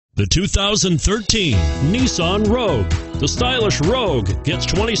The 2013 Nissan Rogue. The stylish Rogue gets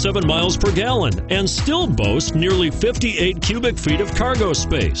 27 miles per gallon and still boasts nearly 58 cubic feet of cargo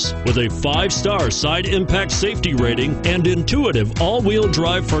space. With a 5-star side impact safety rating and intuitive all-wheel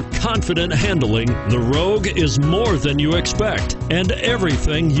drive for confident handling, the Rogue is more than you expect and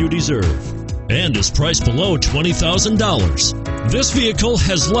everything you deserve, and is priced below $20,000. This vehicle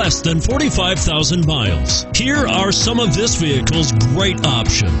has less than 45,000 miles. Here are some of this vehicle's great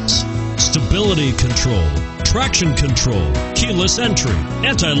options: stability control, traction control, keyless entry,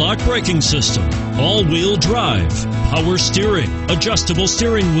 anti-lock braking system, all-wheel drive, power steering, adjustable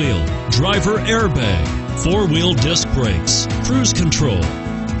steering wheel, driver airbag, 4-wheel disc brakes, cruise control.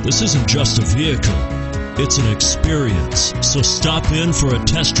 This isn't just a vehicle, it's an experience. So stop in for a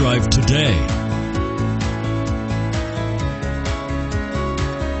test drive today.